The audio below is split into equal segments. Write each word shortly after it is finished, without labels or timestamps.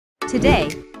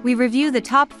Today, we review the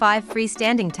top 5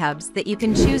 freestanding tubs that you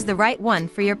can choose the right one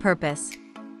for your purpose.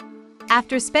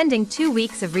 After spending 2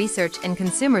 weeks of research and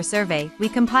consumer survey, we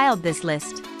compiled this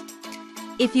list.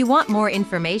 If you want more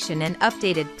information and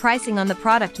updated pricing on the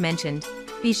product mentioned,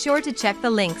 be sure to check the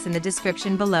links in the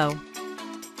description below.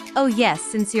 Oh yes,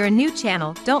 since you're a new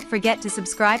channel, don't forget to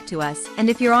subscribe to us, and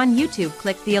if you're on YouTube,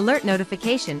 click the alert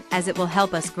notification as it will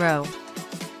help us grow.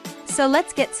 So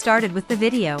let's get started with the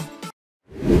video.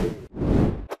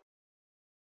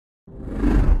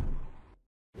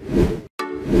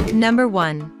 Number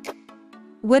 1.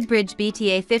 Woodbridge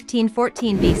BTA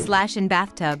 1514B/in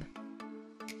Bathtub.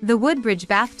 The Woodbridge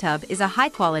Bathtub is a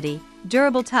high-quality,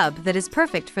 durable tub that is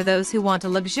perfect for those who want a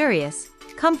luxurious,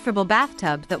 comfortable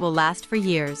bathtub that will last for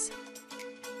years.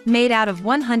 Made out of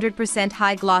 100%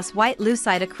 high-gloss white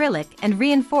lucite acrylic and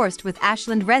reinforced with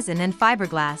ashland resin and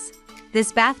fiberglass,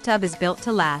 this bathtub is built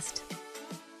to last.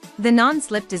 The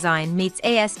non-slip design meets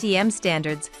ASTM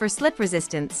standards for slip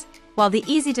resistance, while the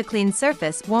easy-to-clean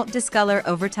surface won't discolor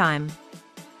over time.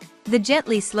 The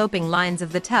gently sloping lines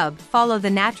of the tub follow the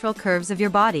natural curves of your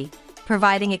body,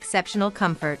 providing exceptional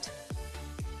comfort.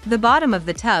 The bottom of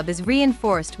the tub is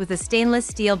reinforced with a stainless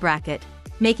steel bracket,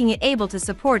 making it able to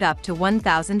support up to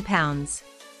 1,000 pounds.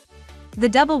 The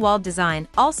double-walled design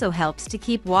also helps to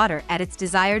keep water at its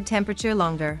desired temperature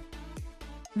longer.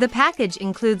 The package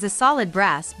includes a solid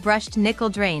brass brushed nickel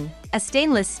drain, a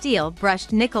stainless steel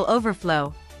brushed nickel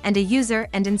overflow, and a user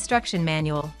and instruction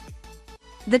manual.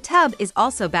 The tub is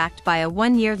also backed by a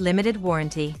 1-year limited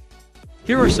warranty.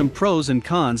 Here are some pros and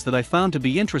cons that I found to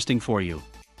be interesting for you.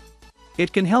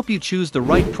 It can help you choose the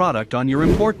right product on your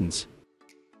importance.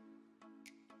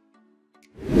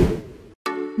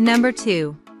 Number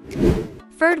 2.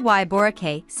 Ferdwai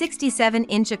Boracay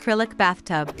 67-inch acrylic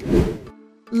bathtub.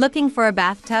 Looking for a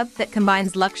bathtub that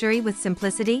combines luxury with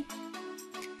simplicity?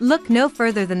 Look no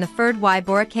further than the Ferdwai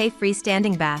Boracay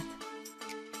freestanding bath.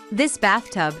 This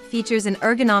bathtub features an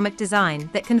ergonomic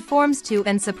design that conforms to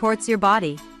and supports your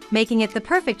body, making it the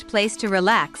perfect place to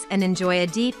relax and enjoy a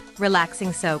deep,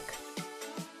 relaxing soak.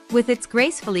 With its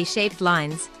gracefully shaped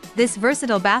lines, this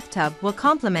versatile bathtub will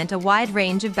complement a wide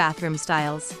range of bathroom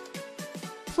styles.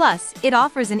 Plus, it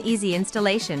offers an easy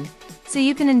installation, so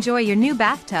you can enjoy your new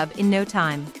bathtub in no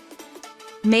time.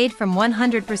 Made from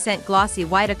 100% glossy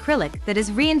white acrylic that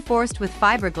is reinforced with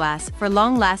fiberglass for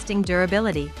long-lasting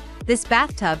durability, this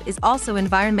bathtub is also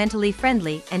environmentally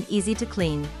friendly and easy to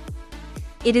clean.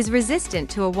 It is resistant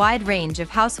to a wide range of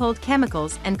household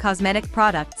chemicals and cosmetic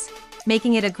products,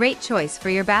 making it a great choice for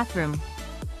your bathroom.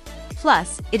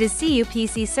 Plus, it is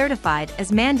CUPC certified as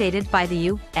mandated by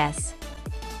the U.S.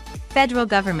 federal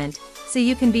government, so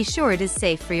you can be sure it is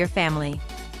safe for your family.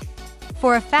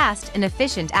 For a fast and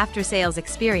efficient after-sales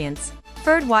experience,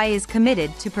 Ferdwai is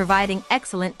committed to providing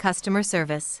excellent customer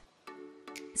service.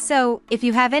 So, if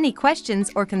you have any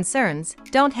questions or concerns,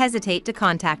 don't hesitate to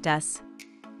contact us.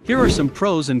 Here are some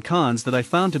pros and cons that I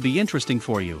found to be interesting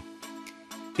for you.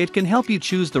 It can help you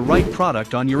choose the right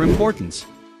product on your importance.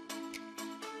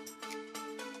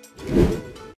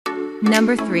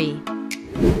 Number 3.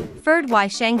 Ferdwai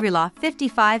Shangri-La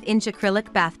 55-inch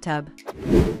acrylic bathtub.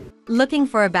 Looking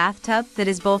for a bathtub that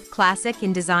is both classic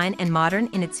in design and modern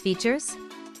in its features?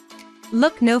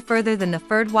 Look no further than the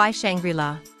Ferdwai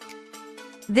Shangri-La.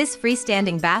 This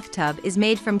freestanding bathtub is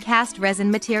made from cast resin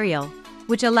material,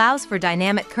 which allows for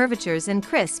dynamic curvatures and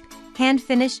crisp,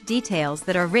 hand-finished details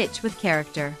that are rich with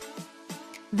character.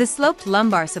 The sloped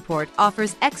lumbar support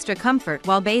offers extra comfort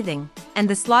while bathing, and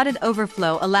the slotted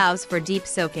overflow allows for deep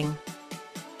soaking.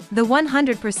 The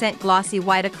 100% glossy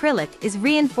white acrylic is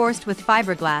reinforced with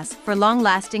fiberglass for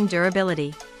long-lasting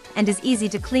durability, and is easy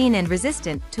to clean and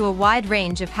resistant to a wide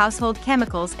range of household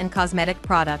chemicals and cosmetic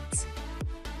products.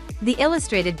 The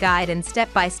illustrated guide and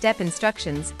step-by-step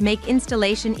instructions make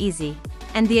installation easy,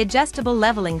 and the adjustable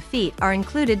leveling feet are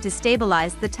included to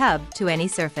stabilize the tub to any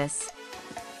surface.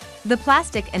 The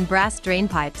plastic and brass drain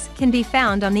pipes can be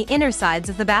found on the inner sides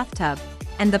of the bathtub,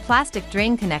 and the plastic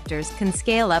drain connectors can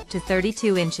scale up to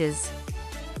 32 inches.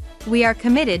 We are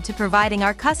committed to providing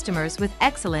our customers with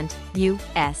excellent,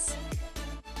 U.S.-based,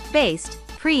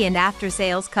 pre- and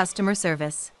after-sales customer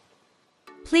service.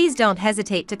 Please don't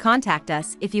hesitate to contact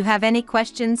us if you have any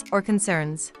questions or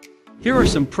concerns. Here are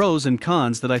some pros and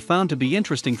cons that I found to be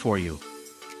interesting for you.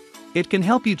 It can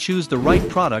help you choose the right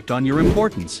product on your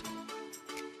importance.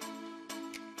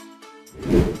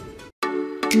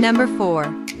 Number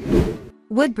 4.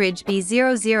 Woodbridge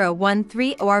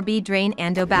B0013 ORB Drain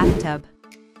Ando Bathtub.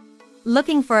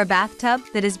 Looking for a bathtub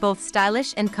that is both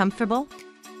stylish and comfortable?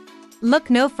 Look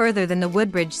no further than the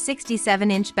Woodbridge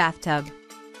 67-inch bathtub.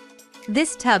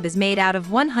 This tub is made out of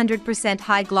 100%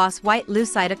 high-gloss white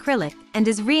lucite acrylic and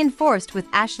is reinforced with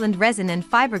ashland resin and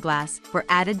fiberglass for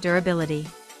added durability.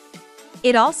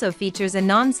 It also features a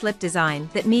non-slip design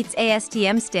that meets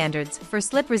ASTM standards for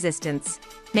slip resistance,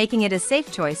 making it a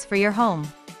safe choice for your home.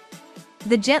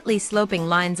 The gently sloping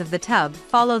lines of the tub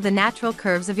follow the natural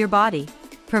curves of your body,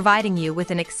 providing you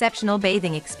with an exceptional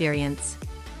bathing experience.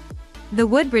 The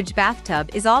Woodbridge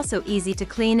bathtub is also easy to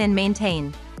clean and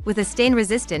maintain, with a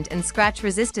stain-resistant and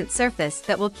scratch-resistant surface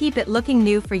that will keep it looking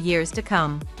new for years to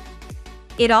come.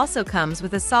 It also comes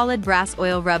with a solid brass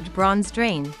oil-rubbed bronze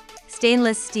drain,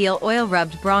 stainless steel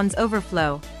oil-rubbed bronze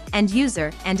overflow, and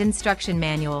user and instruction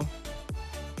manual.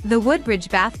 The Woodbridge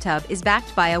bathtub is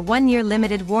backed by a 1-year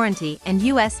limited warranty and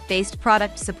US-based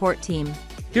product support team.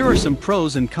 Here are some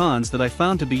pros and cons that I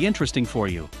found to be interesting for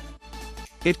you.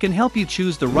 It can help you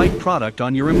choose the right product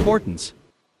on your importance.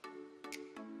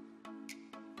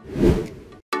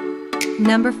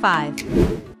 Number 5.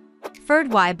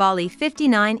 Ferdwai Bali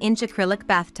 59-inch acrylic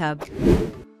bathtub.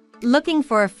 Looking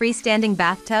for a freestanding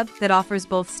bathtub that offers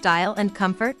both style and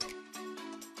comfort?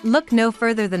 Look no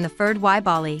further than the Ferdwai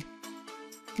Bali.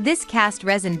 This cast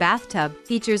resin bathtub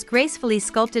features gracefully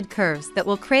sculpted curves that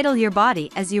will cradle your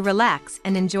body as you relax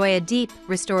and enjoy a deep,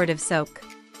 restorative soak.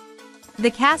 The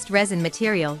cast resin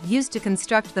material used to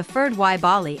construct the Ferdwai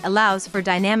Bali allows for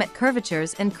dynamic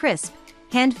curvatures and crisp,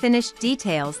 hand-finished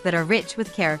details that are rich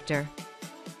with character.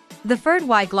 The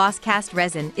Ferdwai gloss cast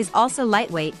resin is also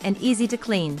lightweight and easy to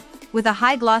clean, with a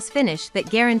high-gloss finish that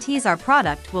guarantees our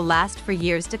product will last for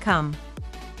years to come.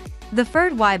 The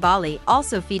Ferdwai Bali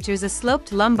also features a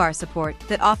sloped lumbar support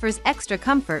that offers extra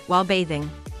comfort while bathing.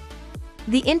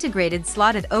 The integrated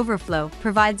slotted overflow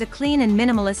provides a clean and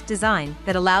minimalist design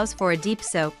that allows for a deep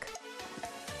soak.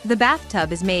 The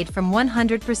bathtub is made from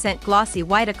 100% glossy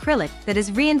white acrylic that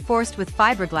is reinforced with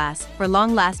fiberglass for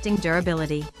long-lasting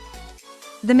durability.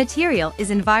 The material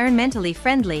is environmentally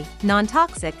friendly,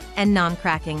 non-toxic, and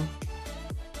non-cracking.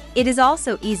 It is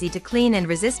also easy to clean and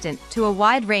resistant to a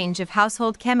wide range of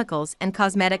household chemicals and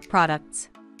cosmetic products.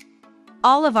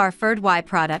 All of our Ferdwai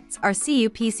products are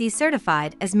CUPC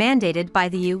certified as mandated by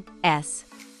the U.S.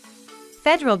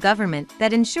 federal government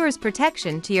that ensures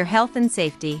protection to your health and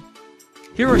safety.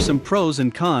 Here are some pros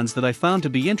and cons that I found to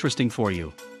be interesting for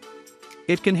you.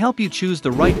 It can help you choose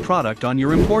the right product on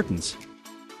your importance.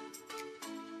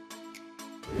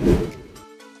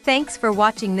 Thanks for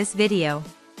watching this video.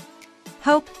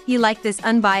 Hope you like this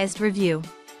unbiased review.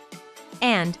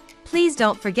 And please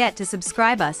don't forget to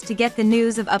subscribe us to get the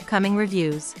news of upcoming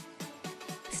reviews.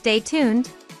 Stay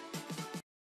tuned.